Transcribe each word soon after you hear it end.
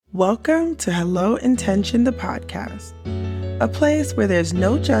Welcome to Hello Intention, the podcast, a place where there's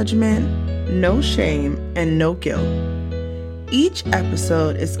no judgment, no shame, and no guilt. Each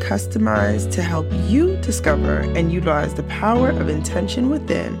episode is customized to help you discover and utilize the power of intention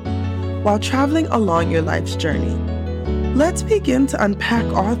within while traveling along your life's journey. Let's begin to unpack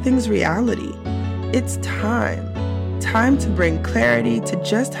all things reality. It's time to bring clarity to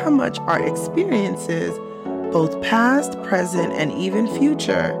just how much our experiences, both past, present, and even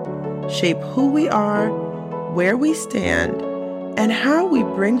future, shape who we are, where we stand, and how we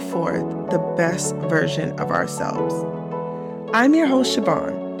bring forth the best version of ourselves. I'm your host,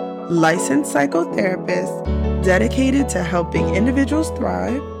 Siobhan, licensed psychotherapist dedicated to helping individuals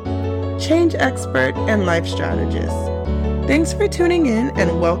thrive, change expert, and life strategist. Thanks for tuning in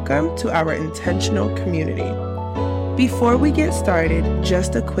and welcome to our intentional community. Before we get started,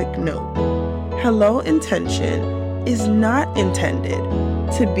 just a quick note. Hello Intention is not intended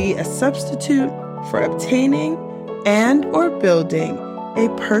to be a substitute for obtaining and or building a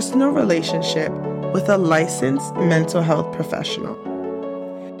personal relationship with a licensed mental health professional.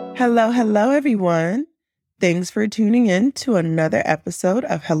 Hello everyone. Thanks for tuning in to another episode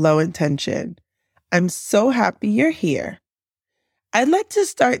of Hello Intention. I'm so happy you're here. I'd like to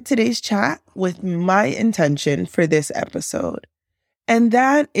start today's chat with my intention for this episode. And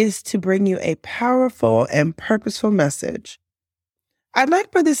that is to bring you a powerful and purposeful message. I'd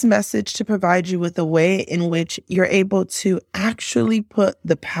like for this message to provide you with a way in which you're able to actually put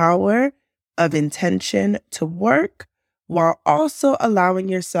the power of intention to work while also allowing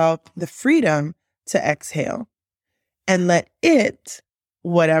yourself the freedom to exhale and let it,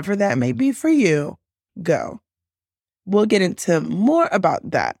 whatever that may be for you, go. We'll get into more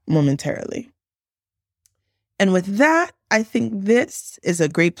about that momentarily. And with that, I think this is a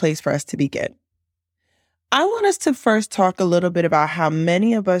great place for us to begin. I want us to first talk a little bit about how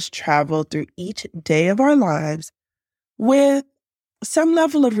many of us travel through each day of our lives with some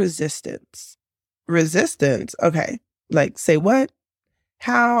level of resistance. Resistance? Okay. Like, say what?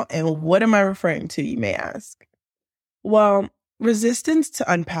 How? And what am I referring to, you may ask? Well, resistance to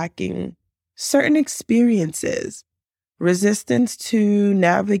unpacking certain experiences, resistance to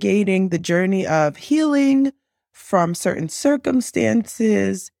navigating the journey of healing from certain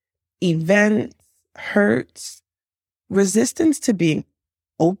circumstances, events, hurts, resistance to being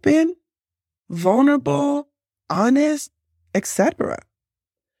open, vulnerable, honest, etc.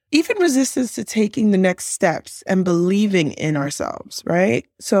 Even resistance to taking the next steps and believing in ourselves, right?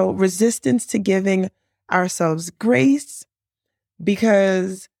 So resistance to giving ourselves grace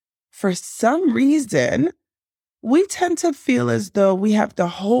because for some reason, we tend to feel as though we have to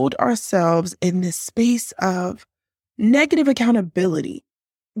hold ourselves in this space of negative accountability,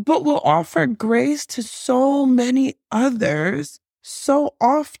 but we'll offer grace to so many others so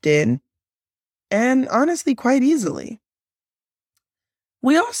often and honestly quite easily.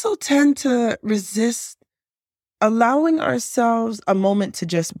 We also tend to resist allowing ourselves a moment to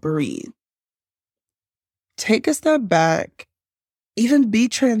just breathe. Take a step back, even be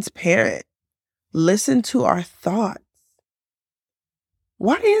transparent. Listen to our thoughts.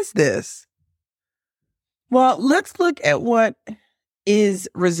 Why is this? Well, let's look at what is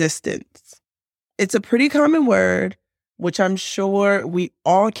resistance. It's a pretty common word, which I'm sure we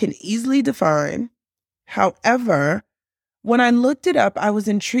all can easily define. However, when I looked it up, I was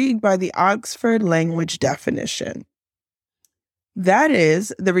intrigued by the Oxford Language definition. That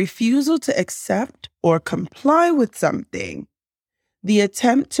is the refusal to accept or comply with something, the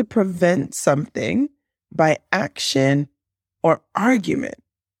attempt to prevent something by action or argument.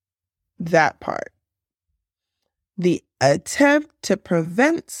 That part. The attempt to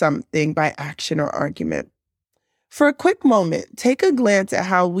prevent something by action or argument. For a quick moment, take a glance at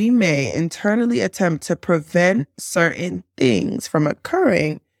how we may internally attempt to prevent certain things from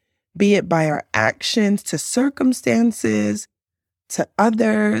occurring, be it by our actions to circumstances, to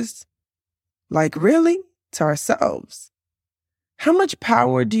others, like really, to ourselves. How much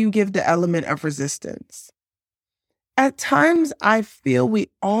power do you give the element of resistance? At times, I feel we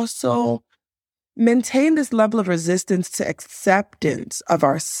also maintain this level of resistance to acceptance of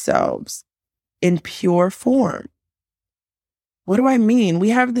ourselves in pure form. What do I mean? We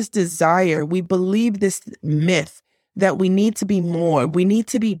have this desire, we believe this myth that we need to be more, we need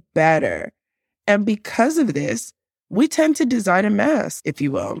to be better. And because of this, we tend to design a mask, if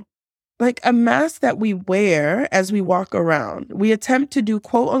you will. Like a mask that we wear as we walk around. We attempt to do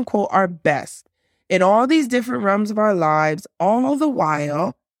quote unquote our best in all these different realms of our lives, all the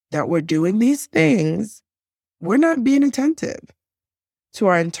while that we're doing these things, we're not being attentive to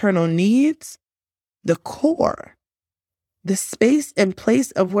our internal needs, the core the space and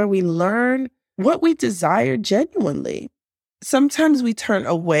place of where we learn what we desire genuinely. Sometimes we turn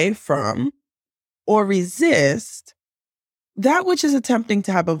away from or resist that which is attempting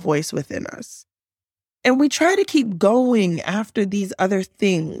to have a voice within us. And we try to keep going after these other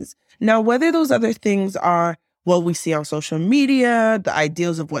things. Now, whether those other things are what we see on social media, the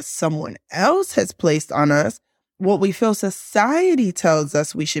ideals of what someone else has placed on us, what we feel society tells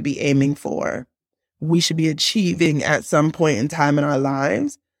us we should be aiming for, we should be achieving at some point in time in our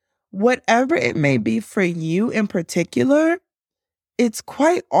lives, whatever it may be for you in particular, it's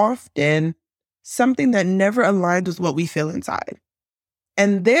quite often something that never aligns with what we feel inside.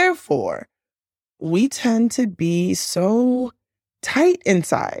 And therefore, we tend to be so tight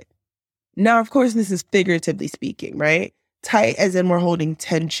inside. Now, of course, this is figuratively speaking, right? Tight as in we're holding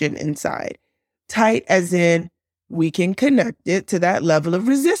tension inside. Tight as in we can connect it to that level of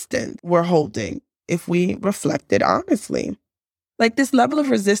resistance we're holding if we reflect it honestly. Like this level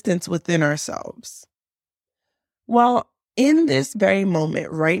of resistance within ourselves. Well, in this very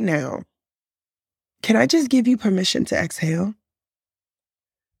moment right now, can I just give you permission to exhale?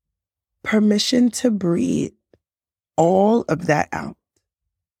 Permission to breathe all of that out.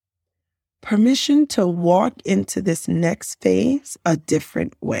 Permission to walk into this next phase a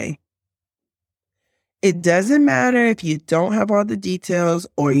different way. It doesn't matter if you don't have all the details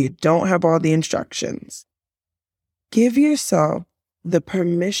or you don't have all the instructions. Give yourself the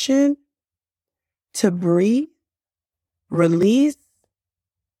permission to breathe, release,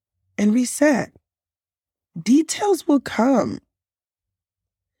 and reset. Details will come.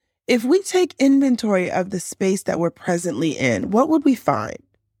 If we take inventory of the space that we're presently in, what would we find?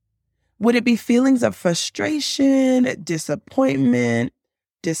 Would it be feelings of frustration, disappointment,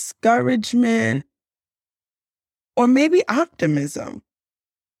 discouragement, or maybe optimism,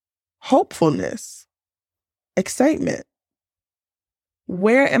 hopefulness, excitement?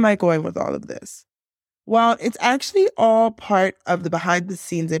 Where am I going with all of this? Well, it's actually all part of the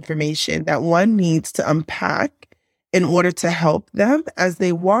behind-the-scenes information that one needs to unpack in order to help them as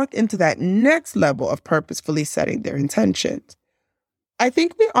they walk into that next level of purposefully setting their intentions. I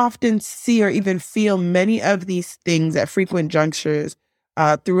think we often see or even feel many of these things at frequent junctures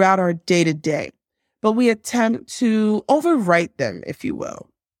throughout our day-to-day, but we attempt to overwrite them, if you will.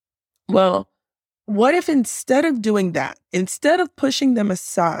 Well, what if instead of doing that, instead of pushing them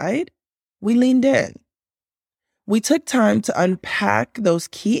aside, we leaned in? We took time to unpack those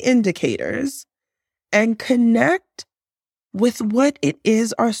key indicators and connect with what it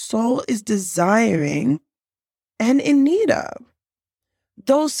is our soul is desiring and in need of.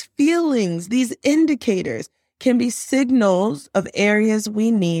 Those feelings, these indicators, can be signals of areas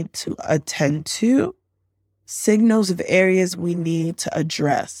we need to attend to, signals of areas we need to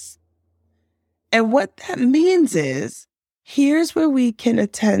address. And what that means is, here's where we can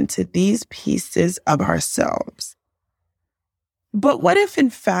attend to these pieces of ourselves. But what if, in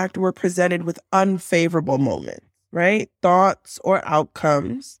fact, we're presented with unfavorable moments, right? Thoughts or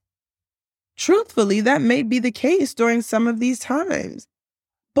outcomes? Truthfully, that may be the case during some of these times.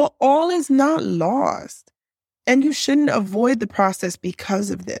 But all is not lost, and you shouldn't avoid the process because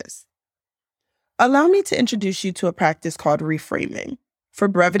of this. Allow me to introduce you to a practice called reframing. For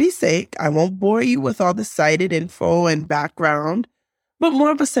brevity's sake, I won't bore you with all the cited info and background, but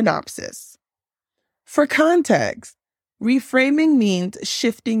more of a synopsis. For context, reframing means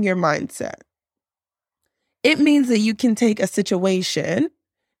shifting your mindset. It means that you can take a situation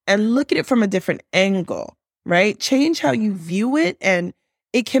and look at it from a different angle, right? Change how you view it, and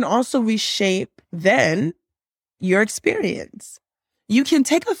it can also reshape then your experience. You can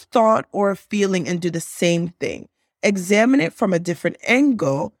take a thought or a feeling and do the same thing. Examine it from a different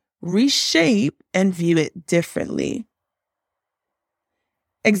angle, reshape, and view it differently.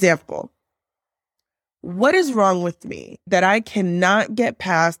 Example. What is wrong with me that I cannot get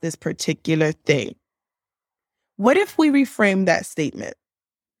past this particular thing? What if we reframe that statement?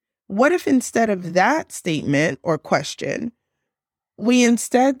 What if instead of that statement or question, we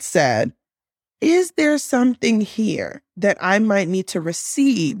instead said, is there something here that I might need to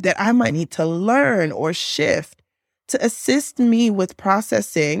receive, that I might need to learn or shift to assist me with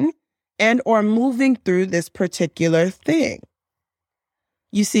processing and or moving through this particular thing?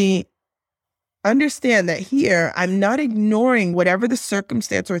 You see, understand that here, I'm not ignoring whatever the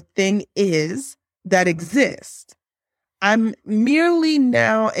circumstance or thing is that exists. I'm merely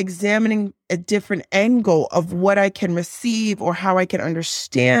now examining a different angle of what I can receive or how I can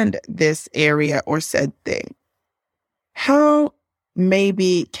understand this area or said thing. How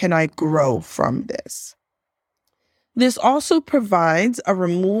maybe can I grow from this? This also provides a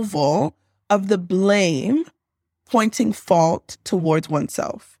removal of the blame pointing fault towards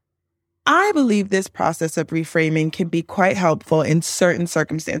oneself. I believe this process of reframing can be quite helpful in certain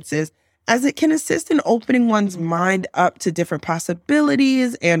circumstances, as it can assist in opening one's mind up to different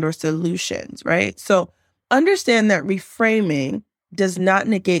possibilities and or solutions, right? So understand that reframing does not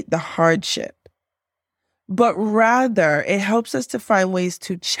negate the hardship, but rather it helps us to find ways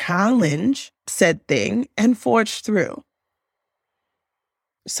to challenge said thing and forge through.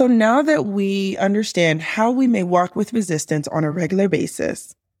 So now that we understand how we may walk with resistance on a regular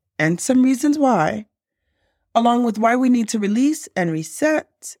basis, and some reasons why, along with why we need to release and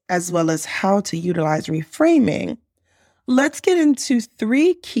reset, as well as how to utilize reframing, let's get into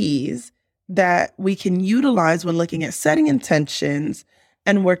 3 keys that we can utilize when looking at setting intentions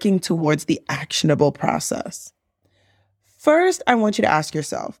and working towards the actionable process. First, I want you to ask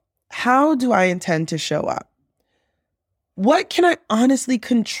yourself, how do I intend to show up? What can I honestly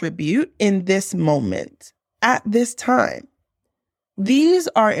contribute in this moment, at this time? These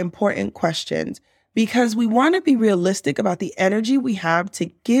are important questions because we want to be realistic about the energy we have to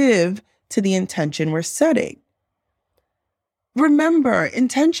give to the intention we're setting. Remember,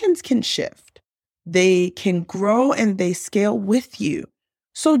 intentions can shift. They can grow and they scale with you.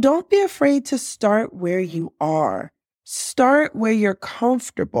 So don't be afraid to start where you are. Start where you're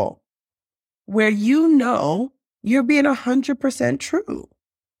comfortable, where you know you're being 100% true.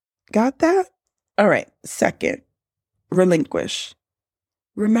 Got that? All right. Second, relinquish.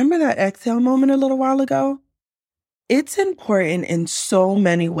 Remember that exhale moment a little while ago? It's important in so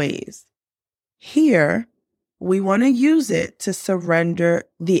many ways. Here, we want to use it to surrender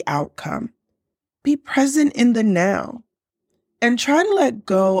the outcome. Be present in the now and try to let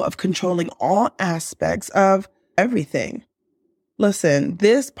go of controlling all aspects of everything. Listen,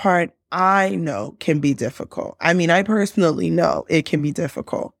 this part I know can be difficult. I personally know it can be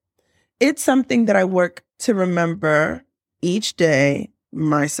difficult. It's something that I work to remember each day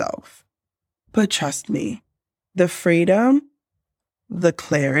myself. But trust me, the freedom, the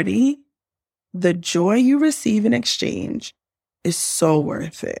clarity, the joy you receive in exchange is so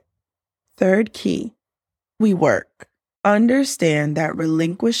worth it. Third key, we work. Understand that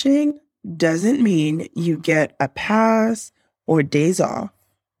relinquishing doesn't mean you get a pass or days off.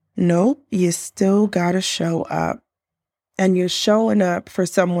 Nope, you still gotta show up. And you're showing up for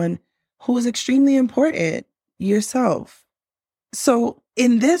someone who is extremely important, yourself. So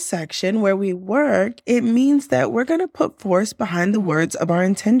in this section where we work, it means that we're going to put force behind the words of our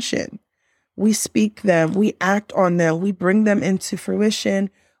intention. We speak them, we act on them, we bring them into fruition.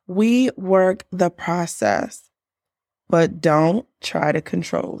 We work the process, but don't try to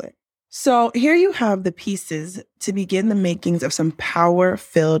control it. So here you have the pieces to begin the makings of some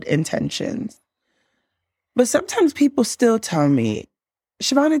power-filled intentions. But sometimes people still tell me,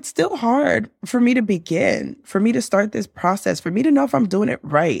 Siobhan, it's still hard for me to begin, for me to start this process, for me to know if I'm doing it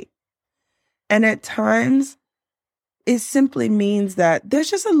right. And at times, it simply means that there's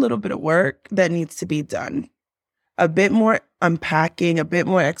just a little bit of work that needs to be done. A bit more unpacking, a bit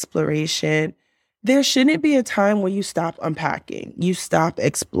more exploration. There shouldn't be a time where you stop unpacking, you stop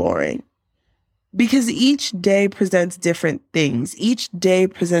exploring. Because each day presents different things. Each day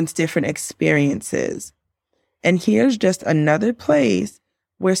presents different experiences. And here's just another place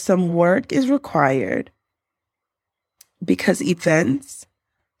where some work is required because events,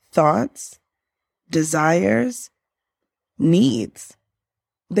 thoughts, desires, needs,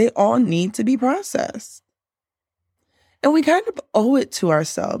 they all need to be processed. And we kind of owe it to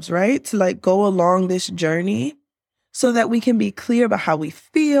ourselves, right? To go along this journey so that we can be clear about how we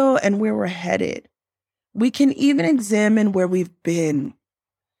feel and where we're headed. We can even examine where we've been,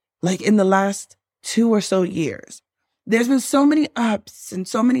 in the last 2 or so years. There's been so many ups and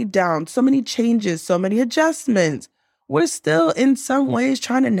so many downs, so many changes, so many adjustments. We're still in some ways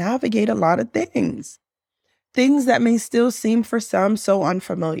trying to navigate a lot of things that may still seem for some so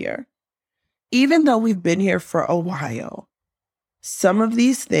unfamiliar. Even though we've been here for a while, some of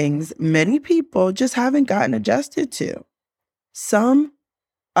these things, many people just haven't gotten adjusted to.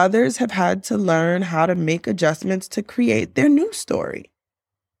 Others have had to learn how to make adjustments to create their new story.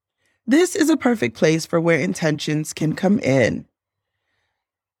 This is a perfect place for where intentions can come in.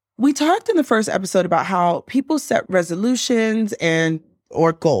 We talked in the first episode about how people set resolutions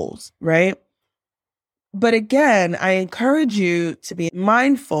or goals, right? But again, I encourage you to be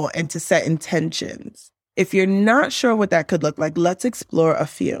mindful and to set intentions. If you're not sure what that could look like, let's explore a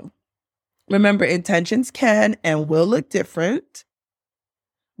few. Remember, intentions can and will look different,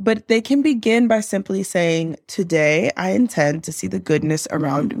 but they can begin by simply saying, today I intend to see the goodness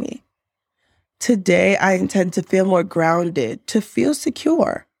around me. Today I intend to feel more grounded, to feel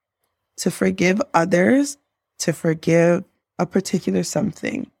secure, to forgive others, to forgive a particular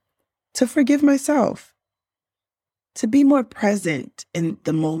something, to forgive myself, to be more present in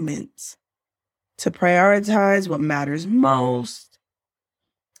the moment, to prioritize what matters most,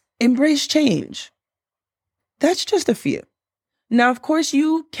 embrace change. That's just a few. Now, of course,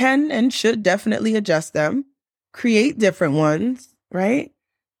 you can and should definitely adjust them, create different ones, right?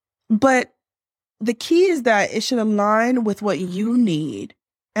 But the key is that it should align with what you need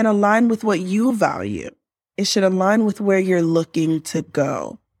and align with what you value. It should align with where you're looking to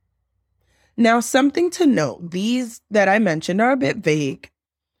go. Now, something to note, these that I mentioned are a bit vague.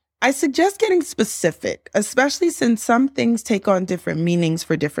 I suggest getting specific, especially since some things take on different meanings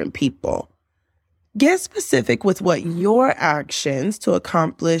for different people. Get specific with what your actions to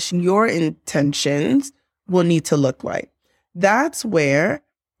accomplish your intentions will need to look like. That's where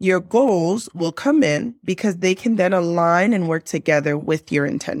your goals will come in because they can then align and work together with your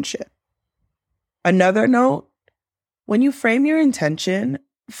intention. Another note, when you frame your intention,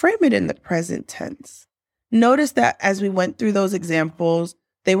 frame it in the present tense. Notice that as we went through those examples,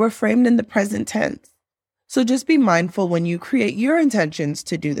 they were framed in the present tense. So just be mindful when you create your intentions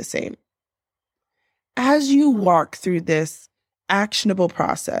to do the same. As you walk through this actionable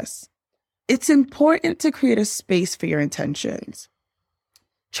process, it's important to create a space for your intentions.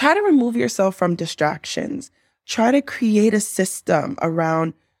 Try to remove yourself from distractions. Try to create a system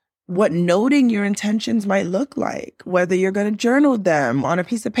around what noting your intentions might look like, whether you're going to journal them on a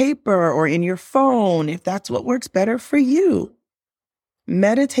piece of paper or in your phone, if that's what works better for you.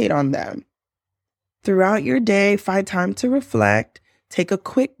 Meditate on them. Throughout your day, find time to reflect. Take a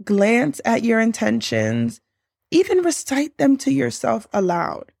quick glance at your intentions. Even recite them to yourself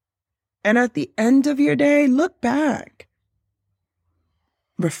aloud. And at the end of your day, look back.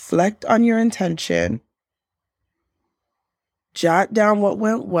 Reflect on your intention. Jot down what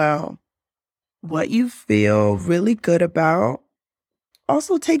went well, what you feel really good about.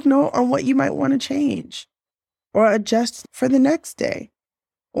 Also take note on what you might want to change or adjust for the next day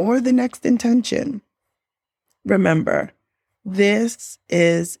or the next intention. Remember, this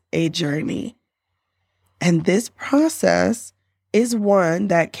is a journey, and this process is one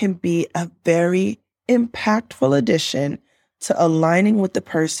that can be a very impactful addition to aligning with the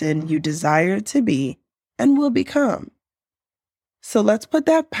person you desire to be and will become. So let's put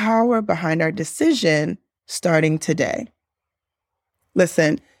that power behind our decision starting today.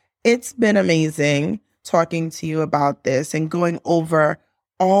 Listen, it's been amazing talking to you about this and going over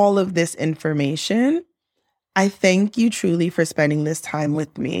all of this information. I thank you truly for spending this time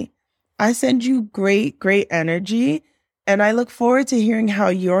with me. I send you great, great energy, and I look forward to hearing how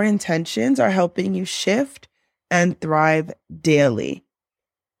your intentions are helping you shift and thrive daily.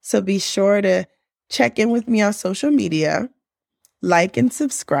 So be sure to check in with me on social media, like and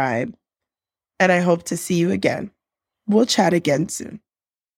subscribe, and I hope to see you again. We'll chat again soon.